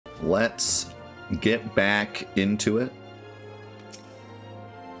let's get back into it.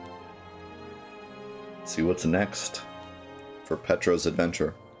 See what's next for Petra's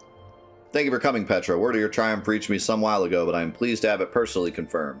adventure. Thank you for coming, Petra. Word of your triumph reached me some while ago, but I am pleased to have it personally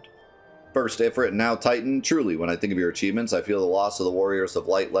confirmed. First, Ifrit and now Titan, truly, when I think of your achievements, I feel the loss of the Warriors of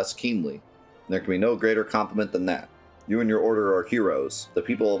Light less keenly. There can be no greater compliment than that. You and your order are heroes. The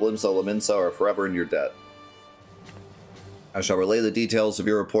people of Limsa Laminsa are forever in your debt. I shall relay the details of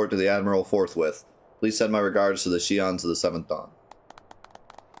your report to the Admiral forthwith. Please send my regards to the Shions of the Seventh Dawn.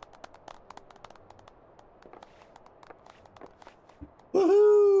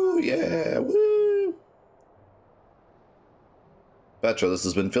 Woohoo! Yeah! Woo! Petra, this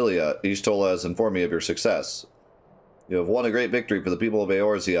has been Philia. Ishtola has informed me of your success. You have won a great victory for the people of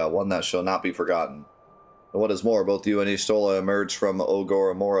Eorzea, one that shall not be forgotten. And what is more, both you and Ishtola emerged from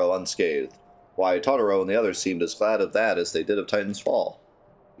Ogor Amoro unscathed. Why, Totoro and the others seemed as glad of that as they did of Titan's fall.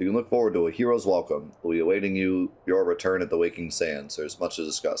 You can look forward to a hero's welcome. We'll be awaiting your return at the Waking Sands. There's much to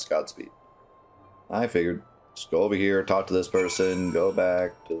discuss. Godspeed. I figured. Just go over here, talk to this person, go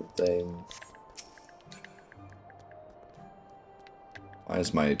back to the thing. Why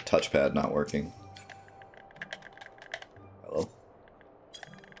is my touchpad not working? Hello?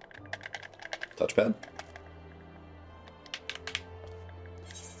 Touchpad?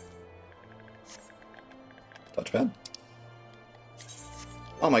 Touchpad?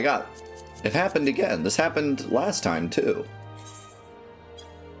 Oh my god. It happened again. This happened last time, too.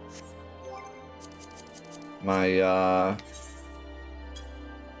 My,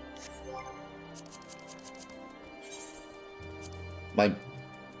 my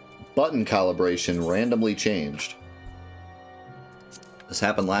button calibration randomly changed. This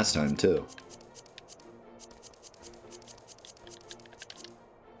happened last time, too.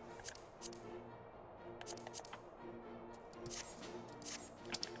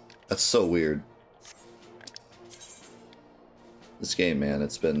 That's so weird. This game, man,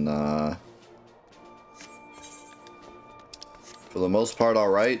 it's been, for the most part,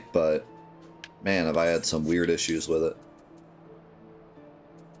 alright, but man, have I had some weird issues with it.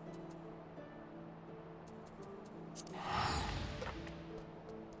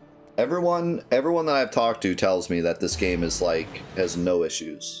 Everyone that I've talked to tells me that this game is like, has no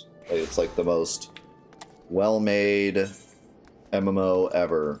issues. Like, it's like the most well-made MMO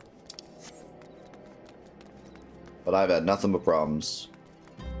ever. But I've had nothing but problems.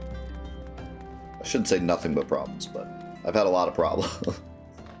 I shouldn't say nothing but problems, but I've had a lot of problems.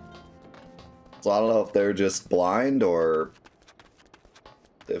 So I don't know if they're just blind or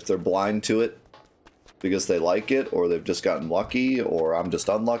if they're blind to it because they like it, or they've just gotten lucky, or I'm just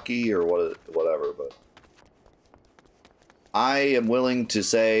unlucky, or whatever, but I am willing to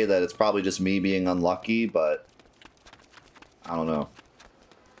say that it's probably just me being unlucky, but I don't know.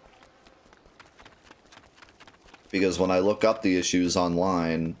 Because when I look up the issues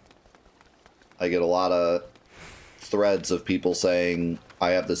online, I get a lot of threads of people saying,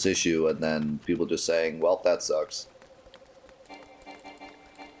 I have this issue, and then people just saying, well, that sucks.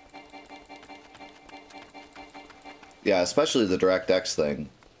 Yeah, especially the DirectX thing.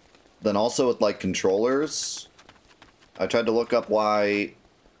 Then also with, like, controllers, I tried to look up why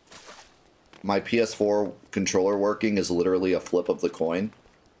my PS4 controller working is literally a flip of the coin.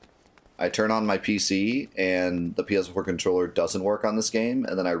 I turn on my PC, and the PS4 controller doesn't work on this game,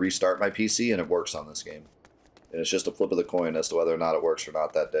 and then I restart my PC, and it works on this game. And it's just a flip of the coin as to whether or not it works or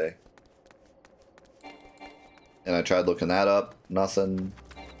not that day. And I tried looking that up, nothing.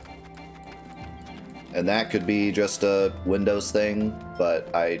 And that could be just a Windows thing,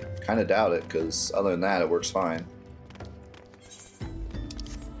 but I kind of doubt it, because other than that, it works fine.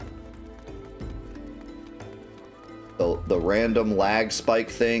 The random lag spike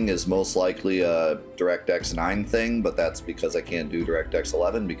thing is most likely a DirectX 9 thing, but that's because I can't do DirectX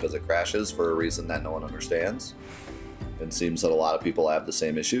 11 because it crashes for a reason that no one understands. It seems that a lot of people have the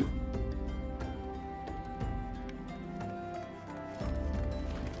same issue.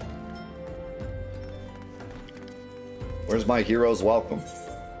 Where's my hero's welcome?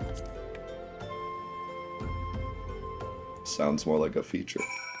 Sounds more like a feature.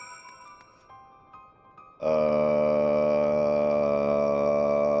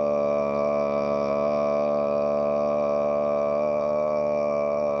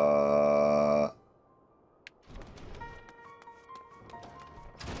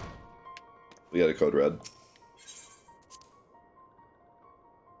 We got a code red.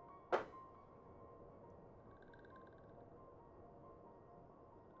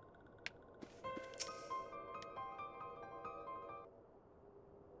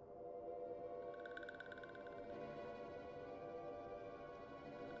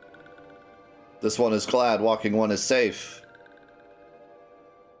 This one is glad walking one is safe.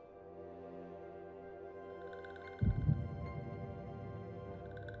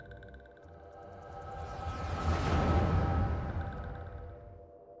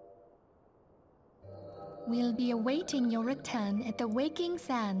 We'll be awaiting your return at the Waking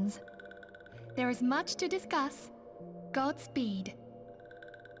Sands. There is much to discuss. Godspeed.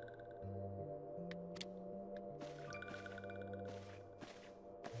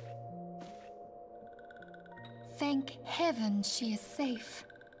 Thank heaven she is safe.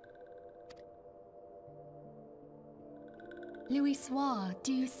 Louisoire,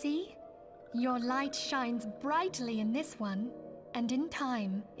 do you see? Your light shines brightly in this one, and in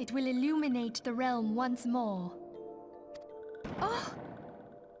time, it will illuminate the realm once more. Oh!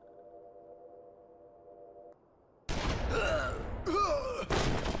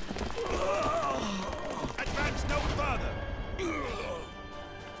 Advance no further!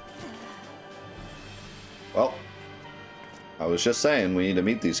 Well, I was just saying we need to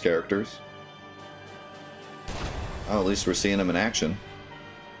meet these characters. Oh, at least we're seeing them in action.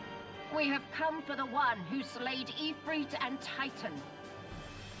 We have come for the one who slayed Ifrit and Titan.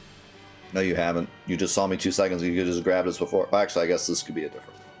 No, you haven't. You just saw me 2 seconds ago. You could just grabbed us before. Well, actually, I guess this could be a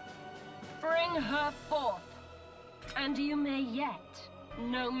different. Bring her forth, and you may yet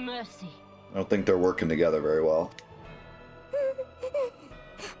know mercy. I don't think they're working together very well.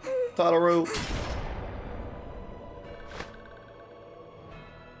 Tataru!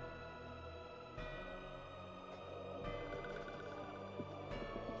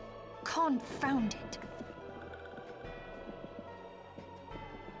 Confound it.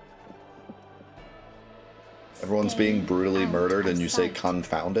 Everyone's being brutally murdered and you say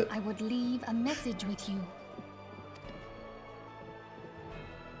confound it? I would leave a message with you.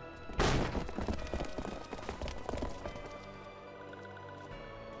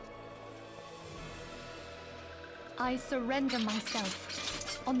 I surrender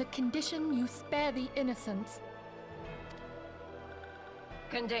myself on the condition you spare the innocents.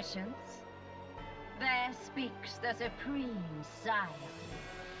 Conditions? There speaks the Supreme Sire.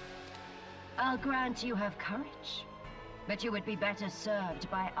 I'll grant you have courage, but you would be better served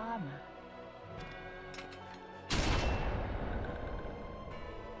by armor.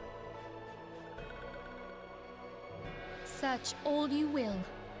 Search all you will.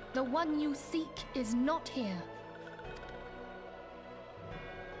 The one you seek is not here.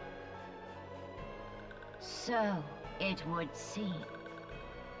 So it would seem.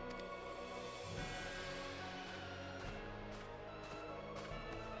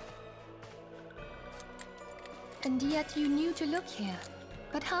 And yet you knew to look here.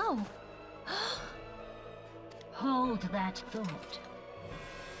 But how? Hold that thought.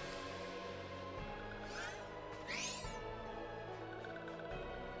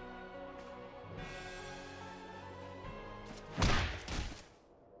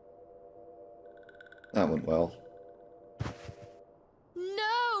 That went well.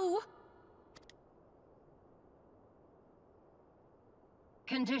 No!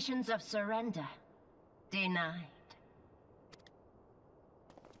 Conditions of surrender denied.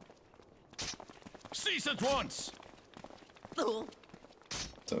 Cease at once! So,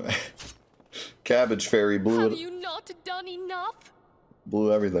 Cabbage Fairy blew Have it. you not done enough?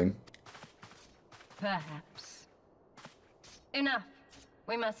 Blew everything. Perhaps. Enough.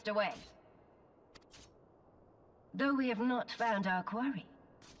 We must away. Though we have not found our quarry,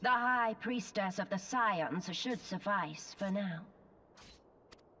 the High Priestess of the Scions should suffice for now.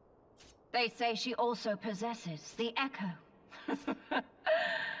 They say she also possesses the Echo.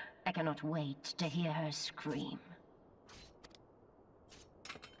 I cannot wait to hear her scream.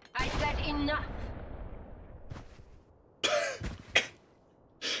 I said enough!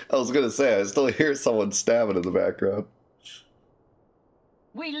 I was gonna say, I still hear someone stabbing in the background.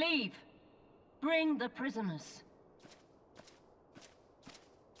 We leave. Bring the prisoners.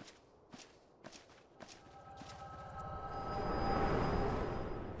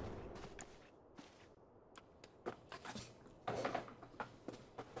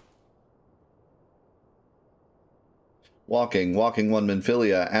 Walking one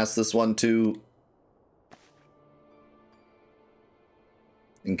Minfilia. Ask this one to...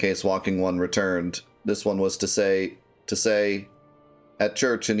 In case walking one returned. This one was to say, at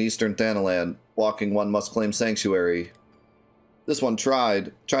church in Eastern Thanalan, walking one must claim sanctuary. This one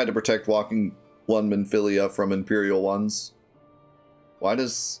tried to protect walking one Minfilia from Imperial ones. Why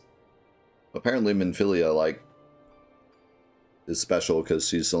does... Apparently Minfilia, like, is special because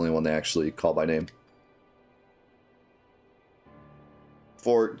she's the only one they actually call by name.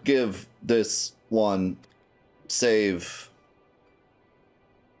 Forgive this one, save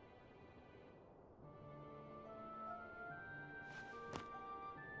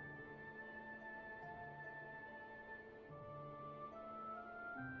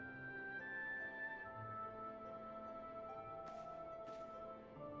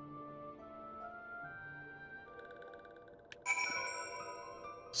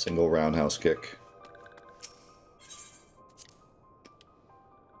Single roundhouse kick.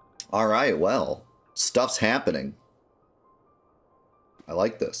 Alright, well. Stuff's happening. I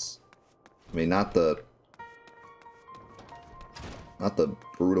like this. I mean, not the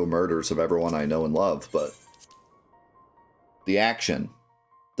brutal murders of everyone I know and love, but the action,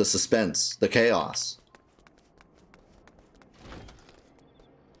 the suspense, the chaos.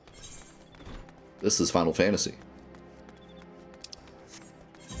 This is Final Fantasy.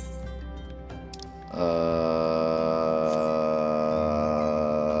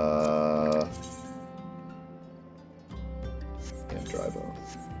 Can't drive on.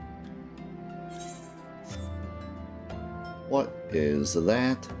 What is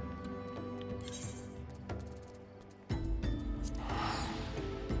that?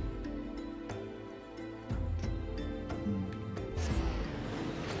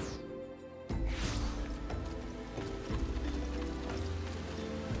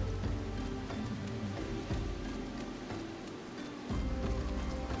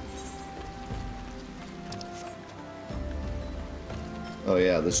 Oh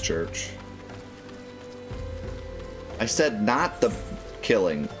yeah, this church. I said not the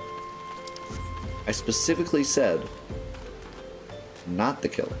killing. I specifically said not the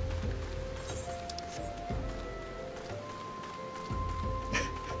killing.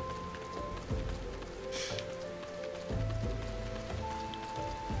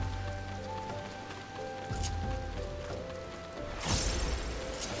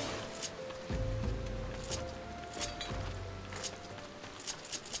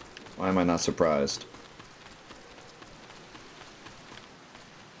 Why am I not surprised?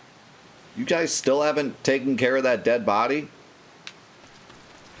 You guys still haven't taken care of that dead body?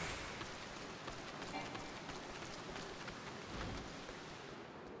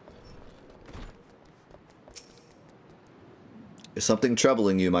 Is something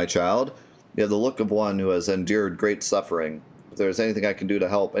troubling you, my child? You have the look of one who has endured great suffering. If there is anything I can do to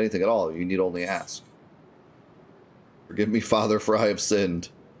help, anything at all, you need only ask. Forgive me, Father, for I have sinned.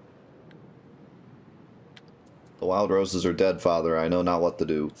 The wild roses are dead, Father. I know not what to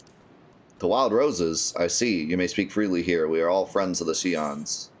do. The wild roses? I see. You may speak freely here. We are all friends of the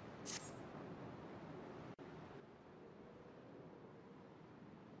Xions.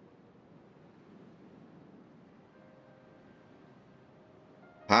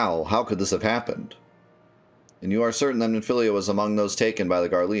 How? How could this have happened? And you are certain that Nymphilia was among those taken by the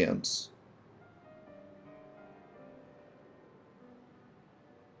Garleans?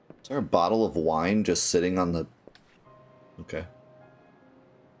 Is there a bottle of wine just sitting on the... Okay.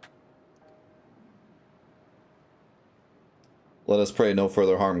 Let us pray no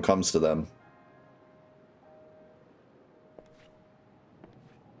further harm comes to them.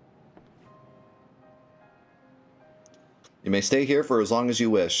 You may stay here for as long as you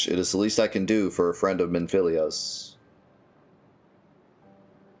wish. It is the least I can do for a friend of Minfilia's.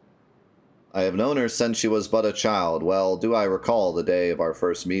 I have known her since she was but a child. Well, do I recall the day of our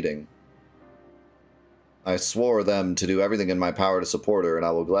first meeting. I swore them to do everything in my power to support her, and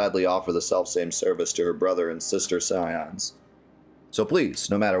I will gladly offer the selfsame service to her brother and sister Scions. So please,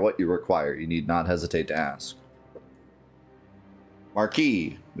 no matter what you require, you need not hesitate to ask.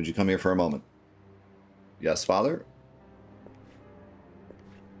 Marquis, would you come here for a moment? Yes, Father?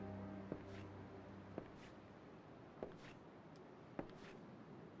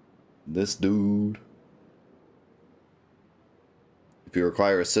 This dude. If you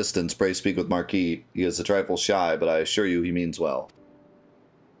require assistance, pray speak with Marquis. He is a trifle shy, but I assure you he means well.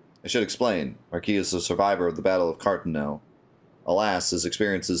 I should explain. Marquis is a survivor of the Battle of Cartano. Alas, his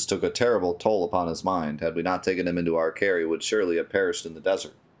experiences took a terrible toll upon his mind. Had we not taken him into our care, he would surely have perished in the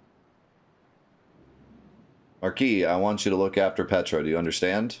desert. Marquis, I want you to look after Petra. Do you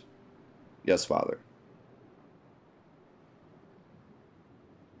understand? Yes, Father.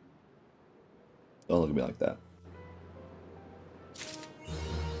 Don't look at me like that.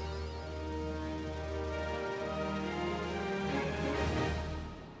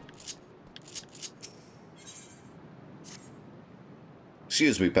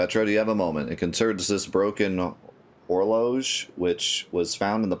 Excuse me, Petra, do you have a moment? It concerns this broken horloge, which was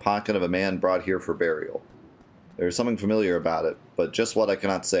found in the pocket of a man brought here for burial. There is something familiar about it, but just what I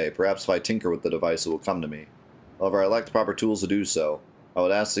cannot say. Perhaps if I tinker with the device, it will come to me. However, I lack the proper tools to do so. I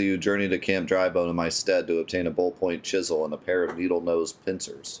would ask that you journey to Camp Drybone in my stead to obtain a bullpoint chisel and a pair of needle-nosed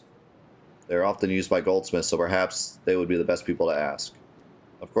pincers. They are often used by goldsmiths, so perhaps they would be the best people to ask.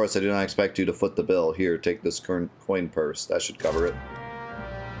 Of course, I do not expect you to foot the bill. Here, take this coin purse. That should cover it.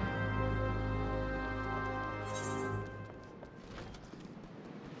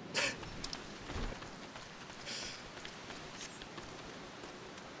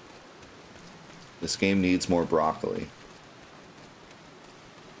 This game needs more broccoli.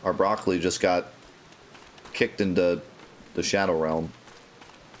 Our broccoli just got kicked into the Shadow Realm.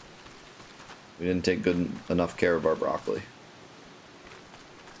 We didn't take good enough care of our broccoli.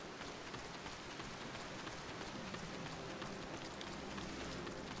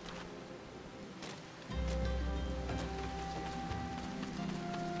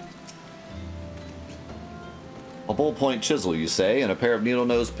 A ballpoint chisel, you say, and a pair of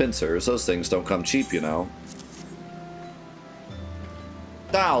needle-nosed pincers. Those things don't come cheap, you know.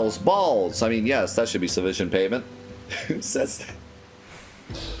 Dowels, balls! I mean, yes, that should be sufficient payment. Who says that?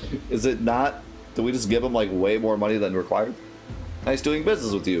 Is it not? Do we just give them, like, way more money than required? Nice doing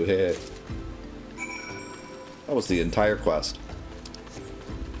business with you, hey. That was the entire quest.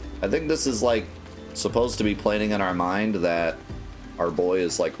 I think this is, like, supposed to be planning in our mind that our boy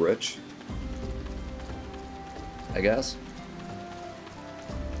is, like, rich. I guess.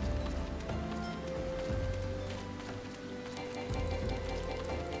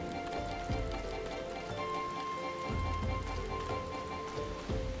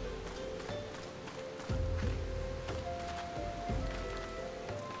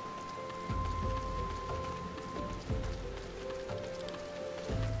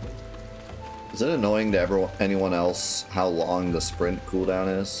 Is it annoying to anyone else how long the sprint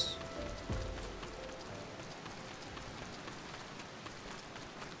cooldown is?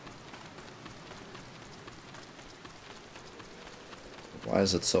 Why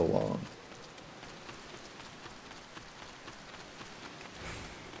is it so long?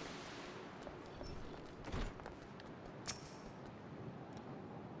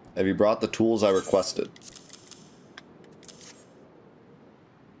 Have you brought the tools I requested?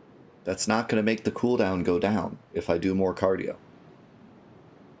 That's not going to make the cooldown go down if I do more cardio.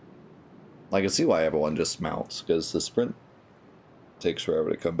 I can see why everyone just mounts, because the sprint takes forever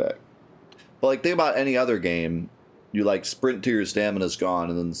to come back. But like, think about any other game. You like sprint till your stamina's gone,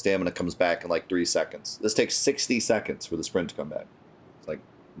 and then the stamina comes back in like 3 seconds. This takes 60 seconds for the sprint to come back. It's like,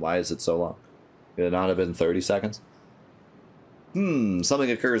 why is it so long? Could it not have been 30 seconds?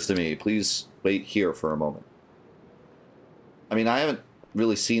 Something occurs to me. Please wait here for a moment. I mean, I haven't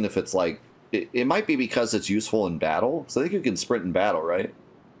really seen if it's like... It might be because it's useful in battle. So I think you can sprint in battle, right?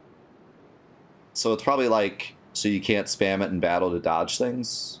 So it's probably like, so you can't spam it in battle to dodge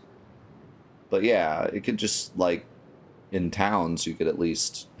things. But yeah, it could just like... In towns, you could at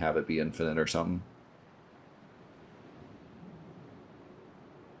least have it be infinite or something.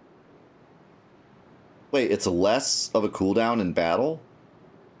 Wait, it's less of a cooldown in battle?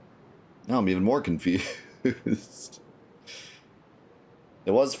 Now I'm even more confused. It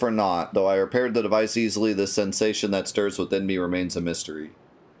was for naught. Though I repaired the device easily, the sensation that stirs within me remains a mystery.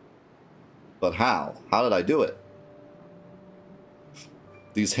 But how? How did I do it?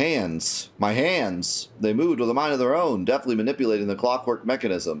 These hands, my hands, they moved with a mind of their own, deftly manipulating the clockwork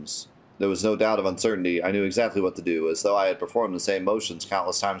mechanisms. There was no doubt of uncertainty. I knew exactly what to do, as though I had performed the same motions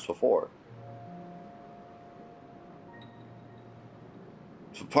countless times before.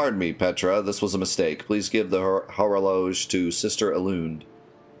 Pardon me, Petra, this was a mistake. Please give the horologe to Sister Elune.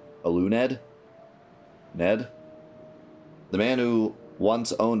 Eluned? Ned? The man who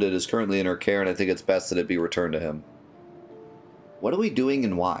once owned it is currently in her care, and I think it's best that it be returned to him. What are we doing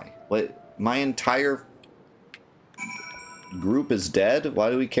and why? What? My entire group is dead? Why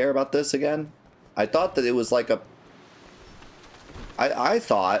do we care about this again? I thought that it was like a... I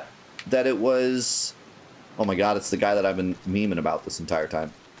thought that it was... Oh my god, it's the guy that I've been memeing about this entire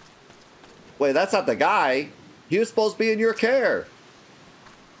time. Wait, that's not the guy. He was supposed to be in your care.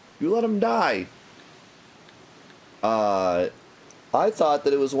 You let him die. I thought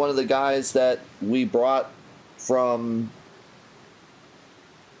that it was one of the guys that we brought from...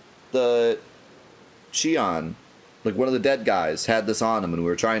 the Shion, like one of the dead guys had this on him, and we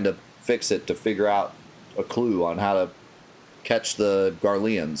were trying to fix it to figure out a clue on how to catch the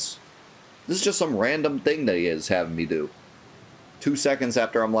Garleans. This is just some random thing that he is having me do. 2 seconds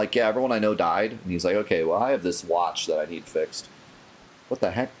after I'm like, yeah, everyone I know died, and he's like, okay, well, I have this watch that I need fixed. What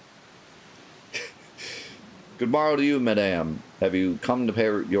the heck? Good morrow to you, madame. Have you come to pay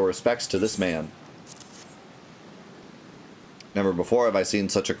your respects to this man? Never before have I seen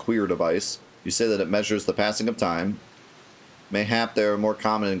such a queer device. You say that it measures the passing of time. Mayhap they are more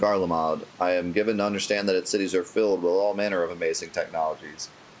common in Garlemald. I am given to understand that its cities are filled with all manner of amazing technologies.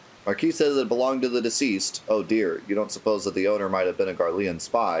 Marquis says that it belonged to the deceased. Oh dear, you don't suppose that the owner might have been a Garlean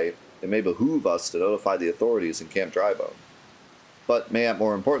spy? It may behoove us to notify the authorities in Camp Drybone. But, mayhap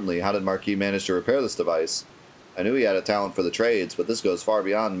more importantly, how did Marquis manage to repair this device? I knew he had a talent for the trades, but this goes far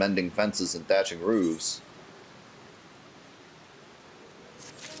beyond mending fences and thatching roofs.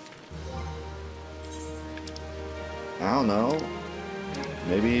 I don't know.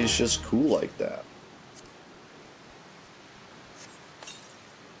 Maybe he's just cool like that.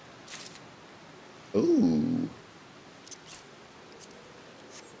 Ooh.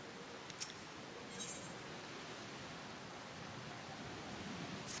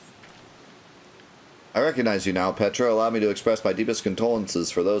 I recognize you now, Petra. Allow me to express my deepest condolences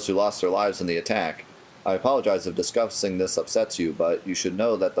for those who lost their lives in the attack. I apologize if discussing this upsets you, but you should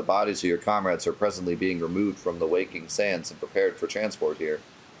know that the bodies of your comrades are presently being removed from the waking sands and prepared for transport here.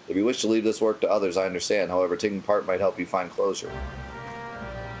 If you wish to leave this work to others, I understand. However, taking part might help you find closure.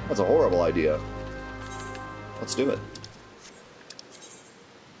 That's a horrible idea. Let's do it.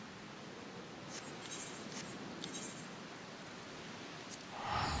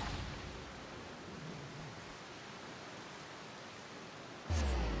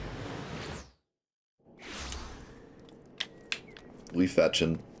 We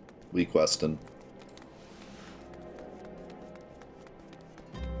fetching. We questing.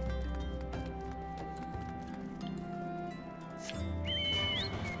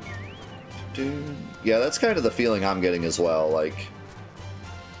 Dude. Yeah, that's kind of the feeling I'm getting as well. Like,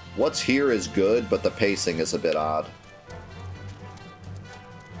 what's here is good, but the pacing is a bit odd.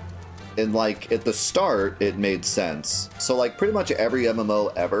 And, like, at the start, it made sense. So, like, pretty much every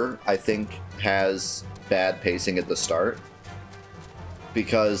MMO ever, I think, has bad pacing at the start.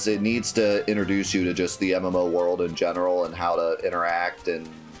 Because it needs to introduce you to just the MMO world in general and how to interact and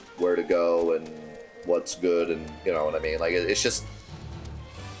where to go and what's good and, you know what I mean? Like, it's just...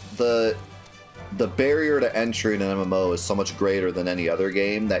 The barrier to entry in an MMO is so much greater than any other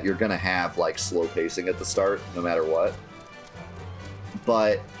game that you're going to have, like, slow pacing at the start, no matter what.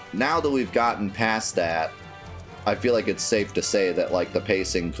 But now that we've gotten past that, I feel like it's safe to say that, like, the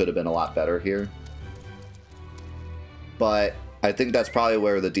pacing could have been a lot better here. But I think that's probably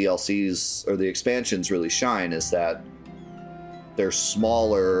where the DLCs or the expansions really shine, is that they're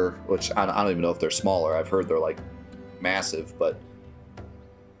smaller, which I don't even know if they're smaller. I've heard they're, like, massive, but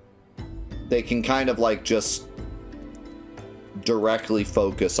they can kind of, like, just directly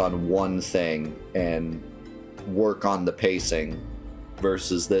focus on one thing and work on the pacing,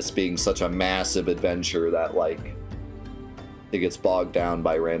 versus this being such a massive adventure that, like, it gets bogged down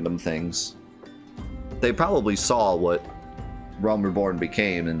by random things. They probably saw what Realm Reborn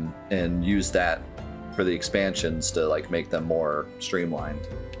became and used that for the expansions to, like, make them more streamlined.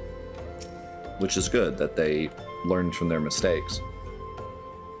 Which is good that they learned from their mistakes.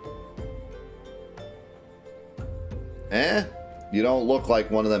 You don't look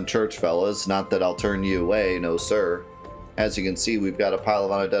like one of them church fellas. Not that I'll turn you away, no sir. As you can see, we've got a pile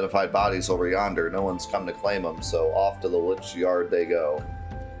of unidentified bodies over yonder. No one's come to claim them, so off to the Lich Yard they go.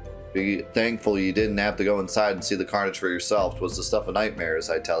 Be thankful you didn't have to go inside and see the carnage for yourself. 'Twas the stuff of nightmares,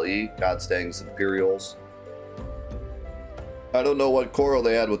 I tell ye. Godstang's Imperials. I don't know what quarrel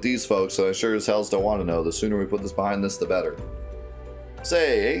they had with these folks, so I sure as hells don't want to know. The sooner we put this behind this, the better.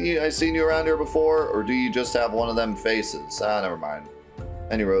 Say, ain't I seen you around here before, or do you just have one of them faces? Ah, never mind.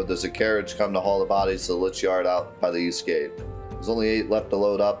 Any road, there's a carriage come to haul the bodies to the Lich Yard out by the east gate. There's only 8 left to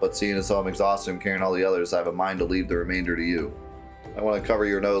load up, but seeing as though I'm exhausted from carrying all the others, I have a mind to leave the remainder to you. I want to cover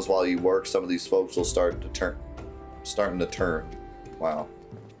your nose while you work. Some of these folks will starting to turn. Wow.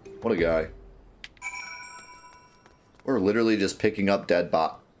 What a guy. We're literally just picking up dead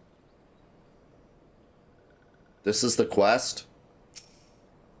bot. This is the quest?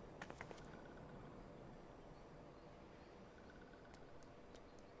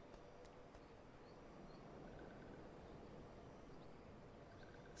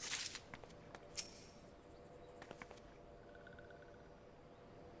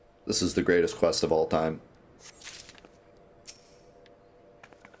 This is the greatest quest of all time.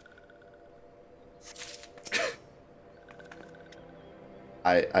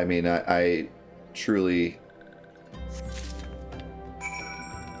 I mean, I truly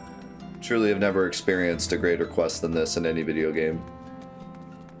have never experienced a greater quest than this in any video game.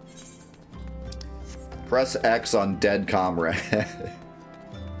 Press X on dead comrade.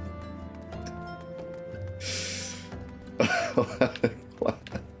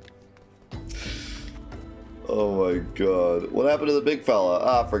 Oh my god. What happened to the big fella?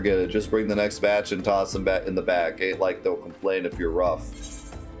 Ah, forget it. Just bring the next batch and toss them back in the back. Ain't like they'll complain if you're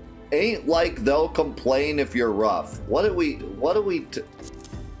rough. Ain't like they'll complain if you're rough. What are we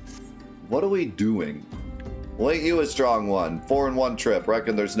doing? Well, ain't you a strong one? 4 in 1 trip.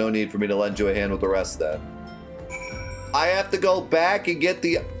 Reckon there's no need for me to lend you a hand with the rest then. I have to go back and get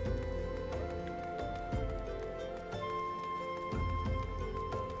the...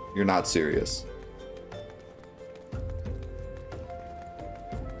 You're not serious.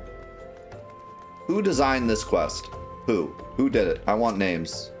 Who designed this quest? Who? Who did it? I want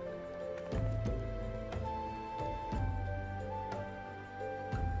names.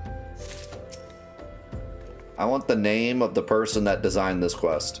 I want the name of the person that designed this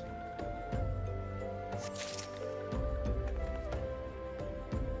quest.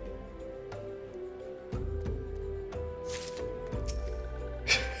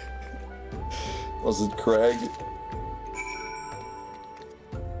 Was it Craig?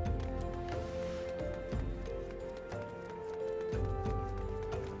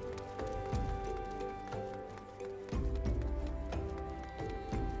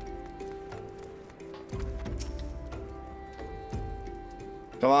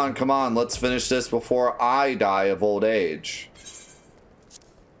 Come on, let's finish this before I die of old age.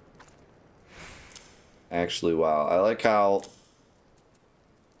 Actually, wow. I like how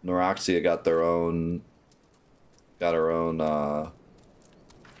Neuroxia got her own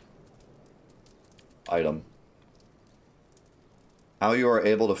item. How you are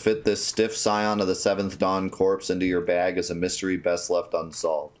able to fit this stiff scion of the 7th Dawn corpse into your bag is a mystery best left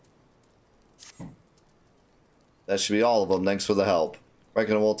unsolved. That should be all of them. Thanks for the help.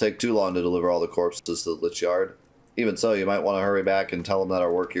 Reckon it won't take too long to deliver all the corpses to the Lich Yard. Even so, you might want to hurry back and tell them that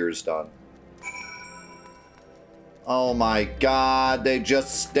our work here is done. Oh my god, they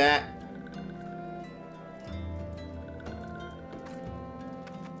just stack.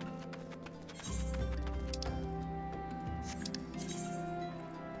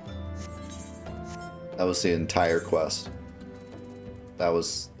 That was the entire quest. That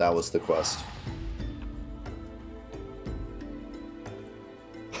was the quest.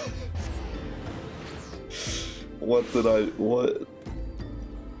 What?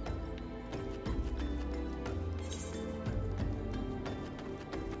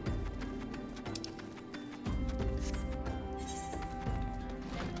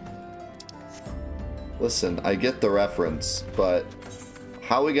 Listen, I get the reference, but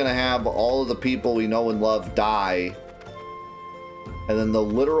how are we gonna have all of the people we know and love die, and then the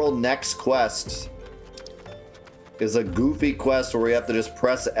literal next quest is a goofy quest where we have to just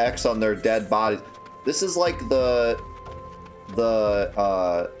press X on their dead bodies? This is like the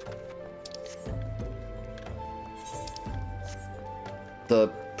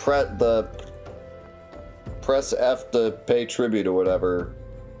press F to pay tribute or whatever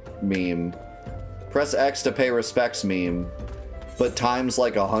meme. Press X to pay respects meme, but times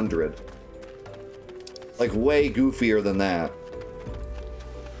like 100. Like way goofier than that.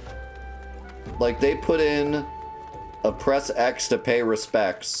 Like they put in a press X to pay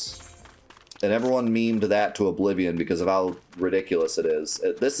respects, and everyone memed that to oblivion because of how ridiculous it is.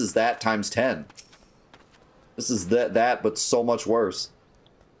 This is that times 10. This is that, but so much worse.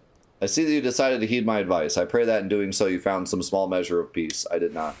 I see that you decided to heed my advice. I pray that in doing so you found some small measure of peace. I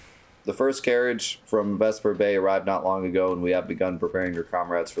did not. The first carriage from Vesper Bay arrived not long ago, and we have begun preparing your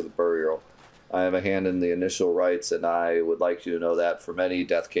comrades for the burial. I have a hand in the initial rites, and I would like you to know that for many,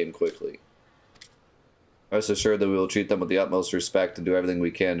 death came quickly. Rest assured that we will treat them with the utmost respect and do everything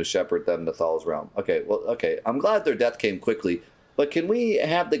we can to shepherd them to Thal's realm. Okay, well, okay. I'm glad their death came quickly, but can we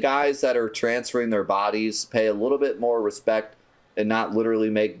have the guys that are transferring their bodies pay a little bit more respect and not literally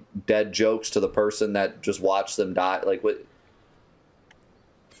make dead jokes to the person that just watched them die? Like, what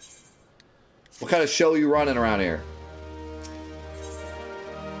kind of show are you running around here?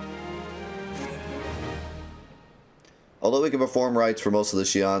 Although we can perform rites for most of the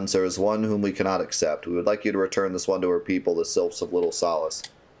Xians, there is one whom we cannot accept. We would like you to return this one to her people, the Sylphs of Little Solace.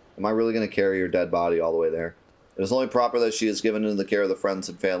 Am I really going to carry your dead body all the way there? It is only proper that she is given into the care of the friends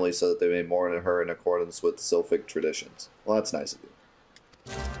and family so that they may mourn her in accordance with Sylphic traditions. Well, that's nice of you.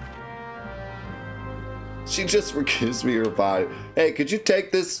 She just gives me her body. Hey, could you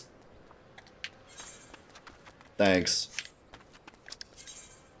take this? Thanks.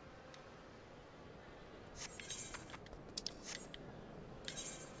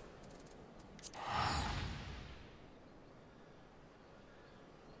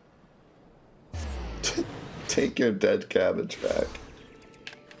 Take your dead cabbage back.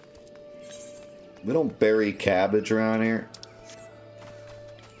 We don't bury cabbage around here.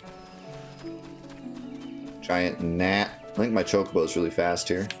 Giant gnat. I think my chocobo is really fast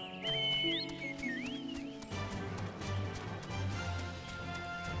here.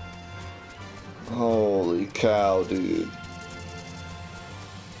 Holy cow, dude.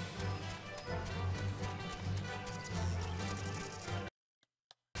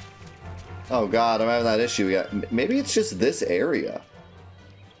 Oh god, I'm having that issue yet. Maybe it's just this area.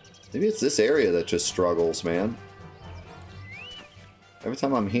 Maybe it's this area that just struggles, man. Every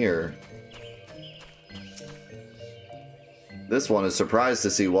time I'm here. This one is surprised to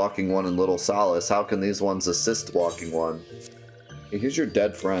see Walking One and Little Solace. How can these ones assist Walking One? Hey, here's your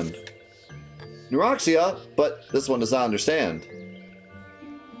dead friend. Neuroxia, but this one does not understand.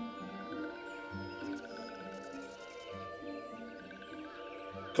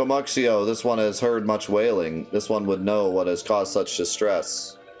 Comuxio, this one has heard much wailing. This one would know what has caused such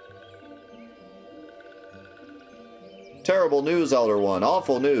distress. Terrible news, Elder One.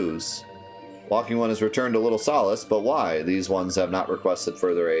 Awful news. Walking One has returned to Little Solace, but why? These ones have not requested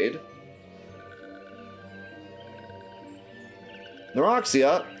further aid.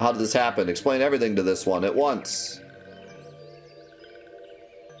 Neuroxia, how did this happen? Explain everything to this one at once.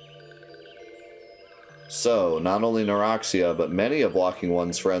 So, not only Neuroxia, but many of Walking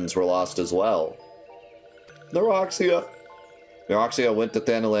One's friends were lost as well. Neuroxia! Neuroxia went to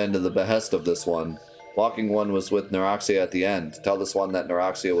Thanalan to the behest of this one. Walking One was with Neuroxia at the end. Tell this one that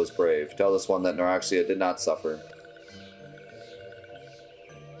Neuroxia was brave. Tell this one that Neuroxia did not suffer.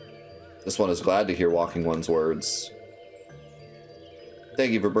 This one is glad to hear Walking One's words.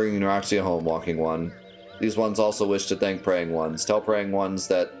 Thank you for bringing Neuroxia home, Walking One. These ones also wish to thank Praying Ones. Tell Praying Ones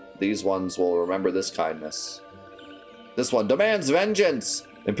that these ones will remember this kindness. This one demands vengeance!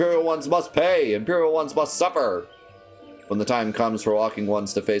 Imperial Ones must pay! Imperial Ones must suffer! When the time comes for Walking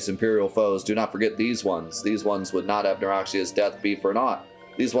Ones to face Imperial foes, do not forget these ones. These ones would not have Neuroxia's death be for naught.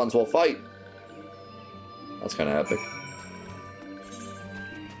 These ones will fight! That's kind of epic.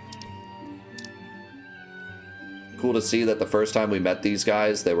 Cool to see that the first time we met these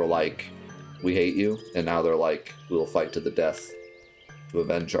guys, they were like, we hate you, and now they're like, we will fight to the death to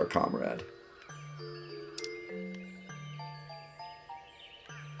avenge our comrade.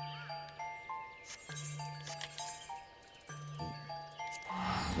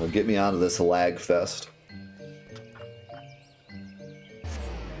 Now get me out of this lag fest.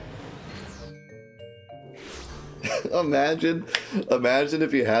 Imagine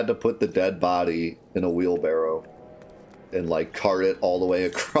if you had to put the dead body in a wheelbarrow and like cart it all the way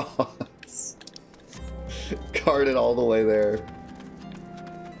across. Cart it all the way there.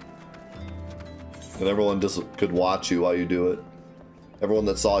 And everyone just could watch you while you do it. Everyone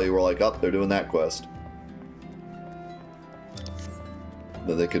that saw you were like, oh, they're doing that quest.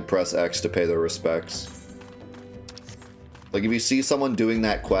 Then they could press X to pay their respects. Like if you see someone doing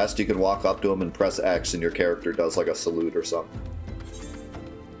that quest, you can walk up to them and press X and your character does like a salute or something.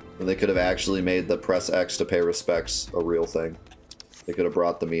 And they could have actually made the press X to pay respects a real thing. They could have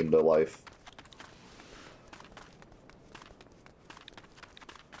brought the meme to life.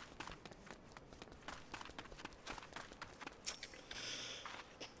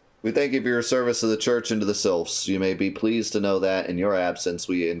 We thank you for your service to the church and to the sylphs. You may be pleased to know that, in your absence,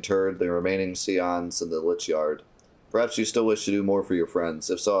 we interred the remaining Scions in the Lich Yard. Perhaps you still wish to do more for your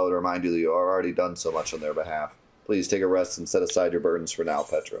friends. If so, I would remind you that you have already done so much on their behalf. Please take a rest and set aside your burdens for now,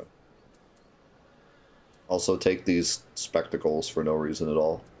 Petra. Also take these spectacles for no reason at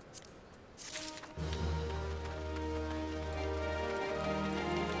all.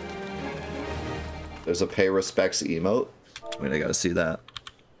 There's a pay respects emote. Wait, I gotta see that.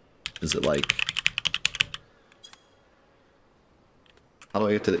 Is it like... How do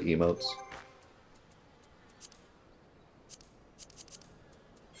I get to the emotes?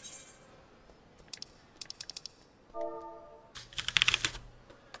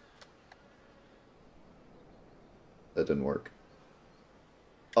 That didn't work.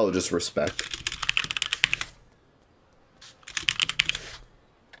 Oh, just respect.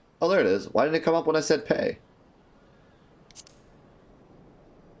 Oh, there it is. Why didn't it come up when I said pay?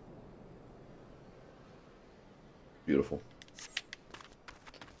 Beautiful.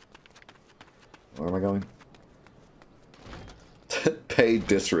 Where am I going? Pay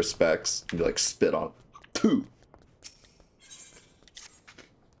disrespects. And be like, spit on. Pooh.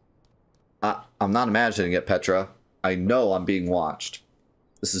 I'm not imagining it, Petra. I know I'm being watched.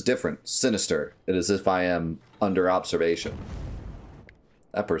 This is different. Sinister. It is as if I am under observation.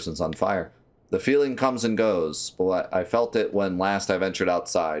 That person's on fire. The feeling comes and goes, but I felt it when last I ventured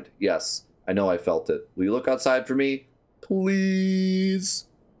outside. Yes, I know I felt it. Will you look outside for me? Please.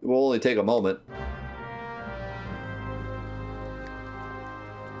 It will only take a moment.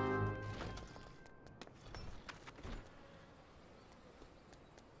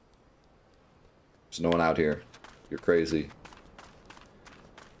 There's no one out here. You're crazy.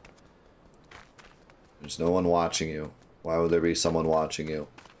 There's no one watching you. Why would there be someone watching you?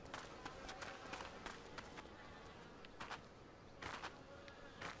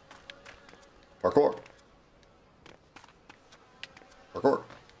 Parkour. Parkour.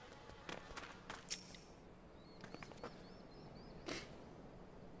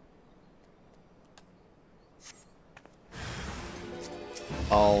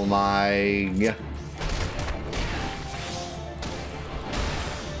 Oh my...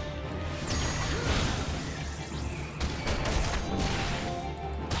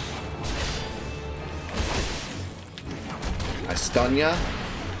 I stun ya,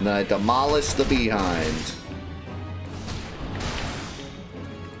 and then I demolish the behind.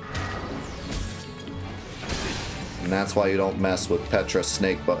 And that's why you don't mess with Petra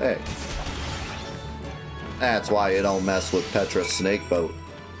Snakeboat. Hey. That's why you don't mess with Petra Snakeboat.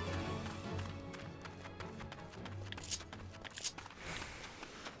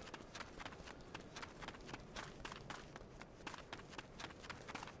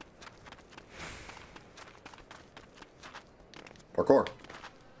 Parkour.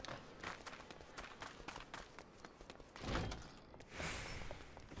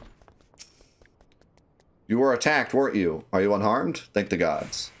 You were attacked, weren't you? Are you unharmed? Thank the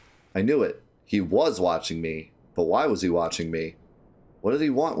gods. I knew it. He was watching me. But why was he watching me? What did he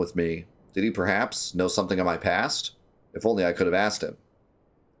want with me? Did he perhaps know something of my past? If only I could have asked him.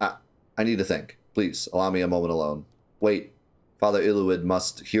 I need to think. Please, allow me a moment alone. Wait. Father Iluid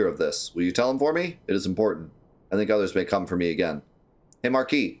must hear of this. Will you tell him for me? It is important. I think others may come for me again. Hey,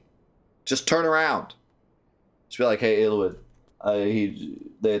 Marquis. Just turn around. Just be like, hey, Iluid.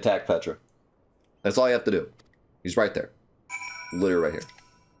 They attacked Petra. That's all you have to do. He's right there. Literally right here.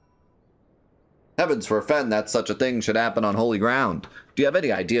 Heavens forfend that such a thing should happen on holy ground. Do you have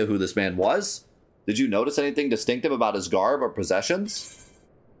any idea who this man was? Did you notice anything distinctive about his garb or possessions?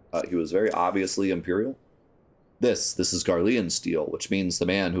 He was very obviously imperial. This is Garlean steel, which means the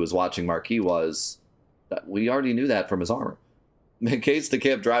man who was watching Marquis was... We already knew that from his armor. In case to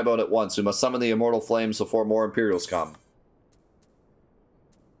Camp Drybone at once, we must summon the immortal flames before more Imperials come.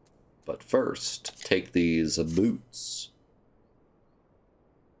 But first, take these boots.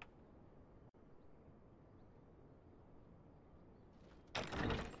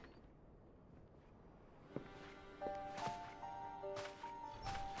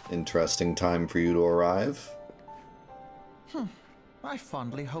 Interesting time for you to arrive. I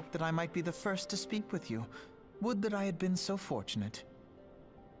fondly hoped that I might be the first to speak with you. Would that I had been so fortunate.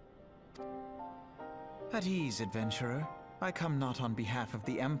 At ease, adventurer. I come not on behalf of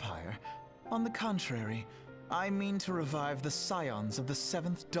the Empire. On the contrary, I mean to revive the scions of the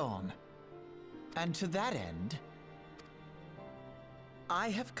Seventh Dawn. And to that end, I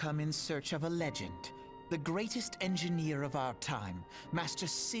have come in search of a legend. The greatest engineer of our time, Master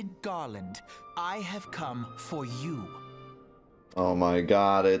Cid Garland. I have come for you. Oh my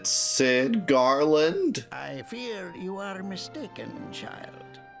god, it's Cid Garland? I fear you are mistaken, child.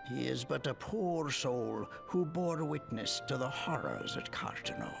 He is but a poor soul who bore witness to the horrors at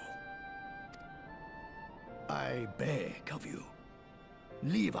Cartano. I beg of you,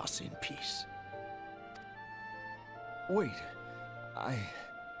 leave us in peace. Wait,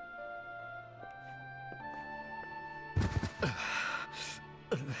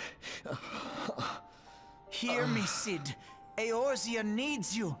 Hear me, Cid. Eorzea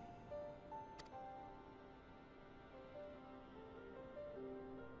needs you.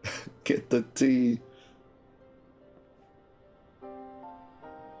 Get the tea.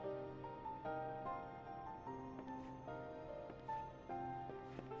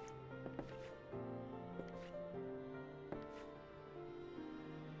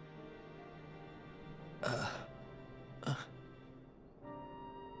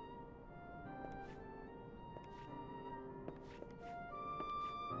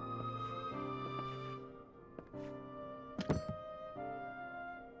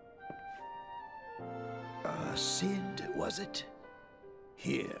 Cid, was it?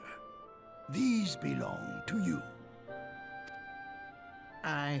 Here. These belong to you.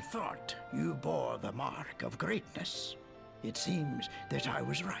 I thought you bore the mark of greatness. It seems that I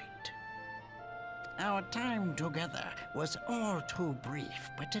was right. Our time together was all too brief,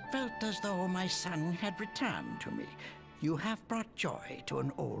 but it felt as though my son had returned to me. You have brought joy to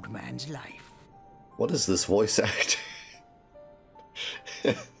an old man's life. What is this voice acting?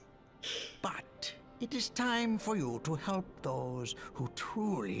 But it is time for you to help those who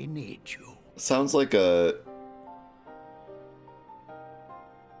truly need you. Sounds like a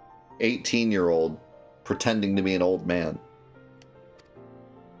 18-year-old pretending to be an old man.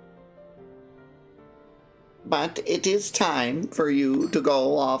 But it is time for you to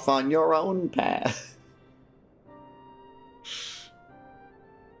go off on your own path.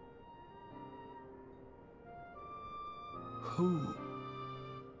 Who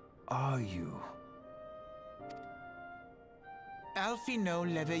are you? Alfino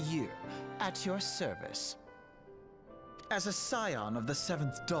Leveilleur, at your service. As a scion of the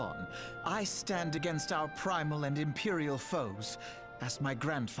Seventh Dawn, I stand against our primal and imperial foes, as my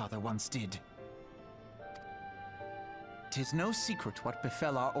grandfather once did. 'Tis no secret what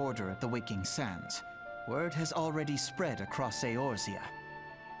befell our order at the Waking Sands. Word has already spread across Eorzea.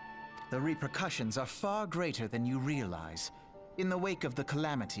 The repercussions are far greater than you realize. In the wake of the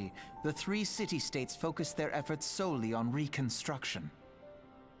calamity, the 3 city-states focused their efforts solely on reconstruction,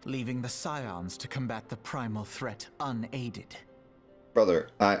 leaving the Scions to combat the primal threat unaided. Brother,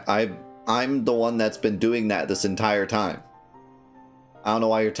 I'm the one that's been doing that this entire time. I don't know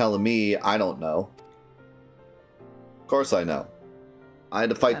why you're telling me I don't know. Of course I know. I had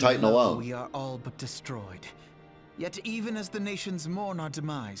to fight Titan alone. We are all but destroyed. Yet even as the nations mourn our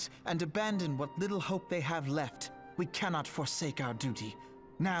demise and abandon what little hope they have left, we cannot forsake our duty,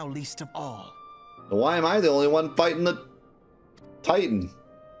 now least of all. Why am I the only one fighting the Titan?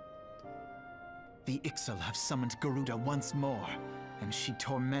 The Ixal have summoned Garuda once more, and she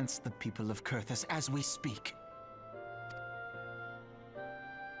torments the people of Kurthus as we speak.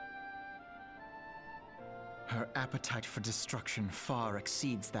 Her appetite for destruction far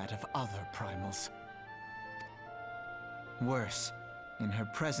exceeds that of other primals. Worse, in her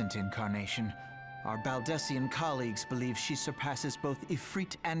present incarnation, our Baldessian colleagues believe she surpasses both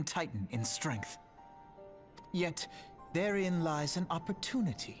Ifrit and Titan in strength. Yet, therein lies an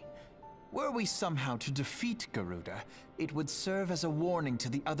opportunity. Were we somehow to defeat Garuda, it would serve as a warning to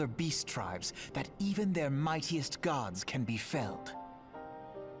the other beast tribes that even their mightiest gods can be felled.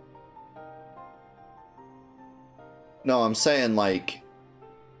 No, I'm saying, like,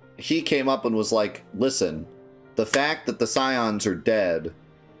 he came up and was like, listen, the fact that the Scions are dead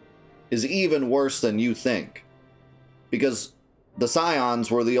is even worse than you think. Because the Scions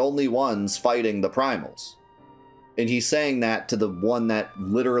were the only ones fighting the Primals. And he's saying that to the one that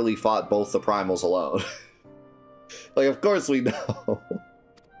literally fought both the Primals alone. Like, of course we know.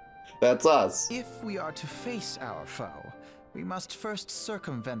 That's us. If we are to face our foe, we must first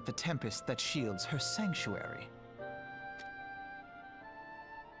circumvent the tempest that shields her sanctuary.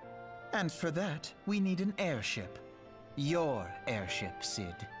 And for that, we need an airship. Your airship,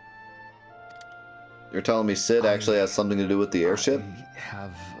 Sid. You're telling me Sid actually has something to do with the airship? I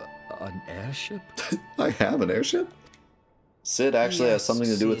have an airship? I have an airship? Sid actually has something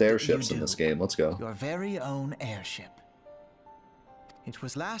to do with Sid, airships you in this do. game. Let's go. Your very own airship. It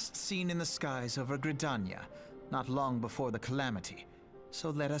was last seen in the skies over Gridania, not long before the calamity.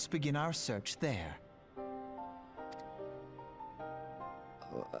 So let us begin our search there.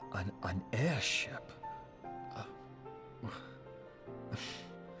 An airship?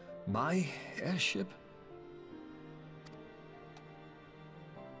 My airship?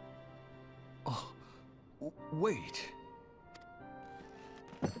 Oh, wait.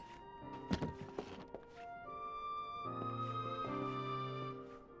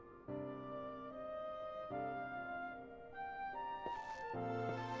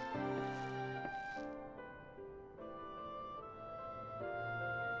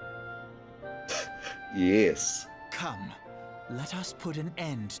 Yes. Come, let us put an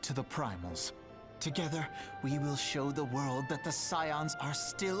end to the primals. Together, we will show the world that the Scions are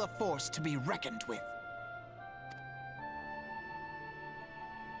still a force to be reckoned with.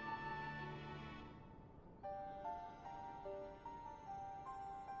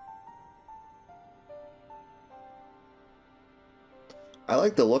 I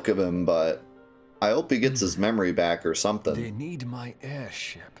like the look of him, but I hope he gets his memory back or something. They need my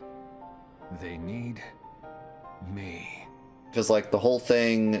airship. They need me. Because, like, the whole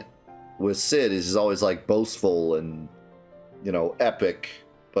thing with Sid is he's always, like, boastful and, you know, epic,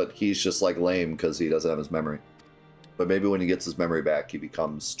 but he's just, like, lame because he doesn't have his memory. But maybe when he gets his memory back, he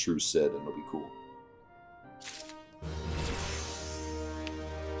becomes true Sid and it'll be cool.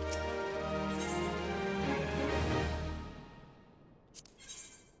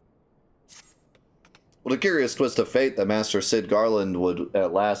 What a curious twist of fate that Master Sid Garland would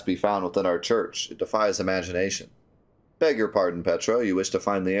at last be found within our church. It defies imagination. Beg your pardon, Petra. You wish to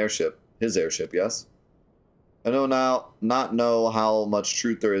find the airship. His airship, yes? I not know how much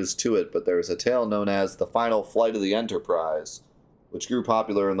truth there is to it, but there is a tale known as the Final Flight of the Enterprise, which grew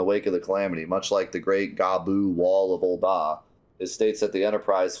popular in the wake of the calamity, much like the Great Gabu Wall of Ul'dah. It states that the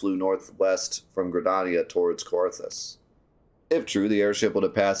Enterprise flew northwest from Gridania towards Coerthas. If true, the airship would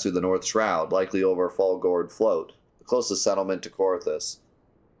have passed through the North Shroud, likely over Falgord Float, the closest settlement to Coerthas.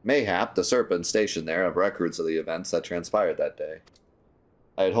 Mayhap, the Serpents stationed there have records of the events that transpired that day.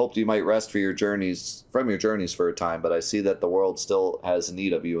 I had hoped you might rest from your journeys for a time, but I see that the world still has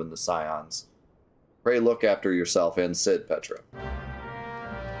need of you and the Scions. Pray look after yourself and Sid, Petra.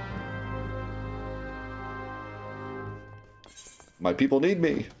 My people need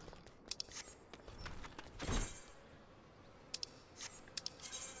me.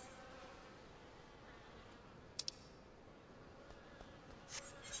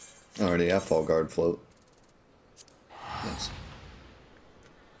 yeah, Fall Guard float. Yes.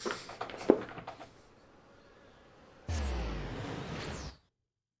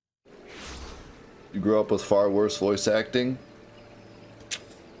 You grew up with far worse voice acting?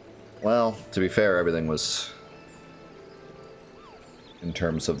 Well, to be fair, everything was, in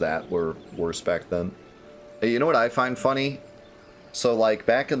terms of that, were worse back then. Hey, you know what I find funny? So, like,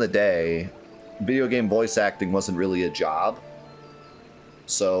 back in the day, video game voice acting wasn't really a job.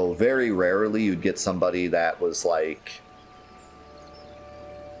 So, very rarely you'd get somebody that was, like,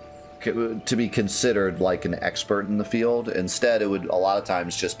 to be considered, like, an expert in the field. Instead, it would, a lot of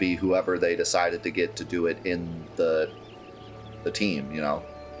times, just be whoever they decided to get to do it in the team, you know?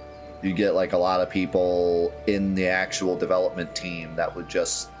 You get, like, a lot of people in the actual development team that would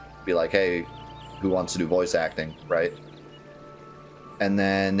just be like, hey, who wants to do voice acting, right? And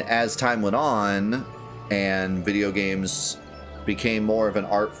then as time went on and video games became more of an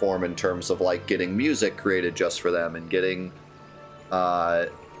art form in terms of, like, getting music created just for them and getting,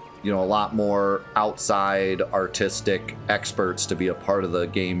 you know, a lot more outside artistic experts to be a part of the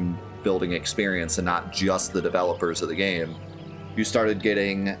game building experience and not just the developers of the game, you started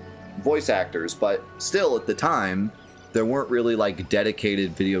getting voice actors. But still, at the time, there weren't really, like,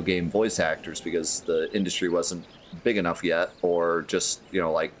 dedicated video game voice actors because the industry wasn't big enough yet, or just, you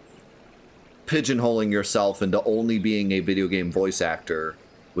know, like, pigeonholing yourself into only being a video game voice actor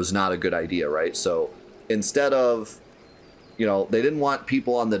was not a good idea, right? So instead of, you know, they didn't want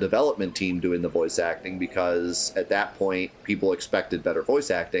people on the development team doing the voice acting because at that point people expected better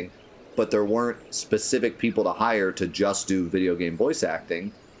voice acting, but there weren't specific people to hire to just do video game voice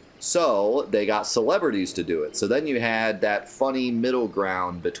acting. So they got celebrities to do it. So then you had that funny middle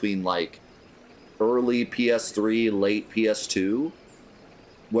ground between, like, early PS3, late PS2,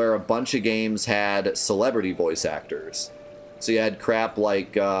 where a bunch of games had celebrity voice actors. So you had crap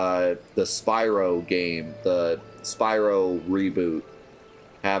like the Spyro game, the Spyro reboot,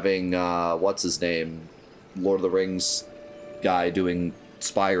 having, what's his name, Lord of the Rings guy doing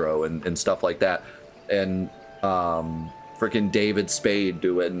Spyro and stuff like that. And freaking David Spade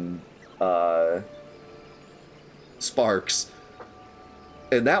doing Sparks.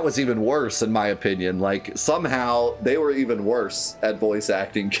 And that was even worse, in my opinion. Like, somehow they were even worse at voice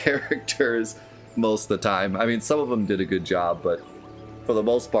acting characters most of the time. I mean, some of them did a good job, but for the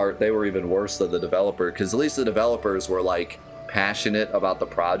most part, they were even worse than the developer, because at least the developers were, like, passionate about the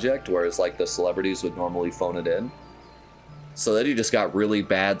project, whereas, like, the celebrities would normally phone it in. So then you just got really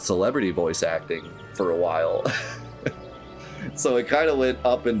bad celebrity voice acting for a while. So it kind of went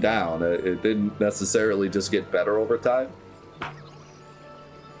up and down. It didn't necessarily just get better over time.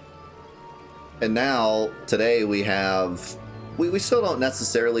 And now, today, we have... We still don't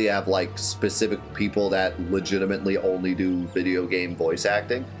necessarily have, like, specific people that legitimately only do video game voice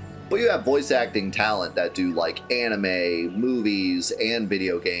acting. But you have voice acting talent that do, like, anime, movies, and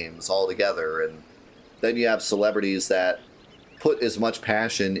video games all together. And then you have celebrities that put as much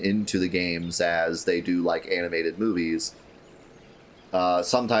passion into the games as they do, like, animated movies.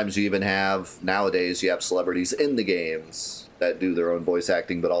 Sometimes you even have, nowadays, you have celebrities in the games that do their own voice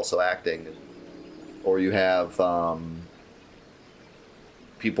acting, but also acting. Or you have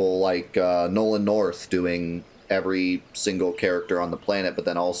people like Nolan North doing every single character on the planet, but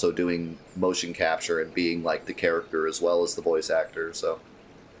then also doing motion capture and being like the character as well as the voice actor. So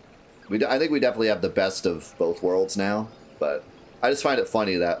I think we definitely have the best of both worlds now. But I just find it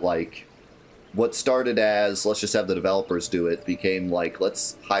funny that, like, what started as let's just have the developers do it became like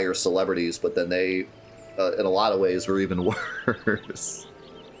let's hire celebrities, but then they, in a lot of ways, were even worse.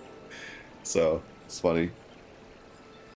 So it's funny.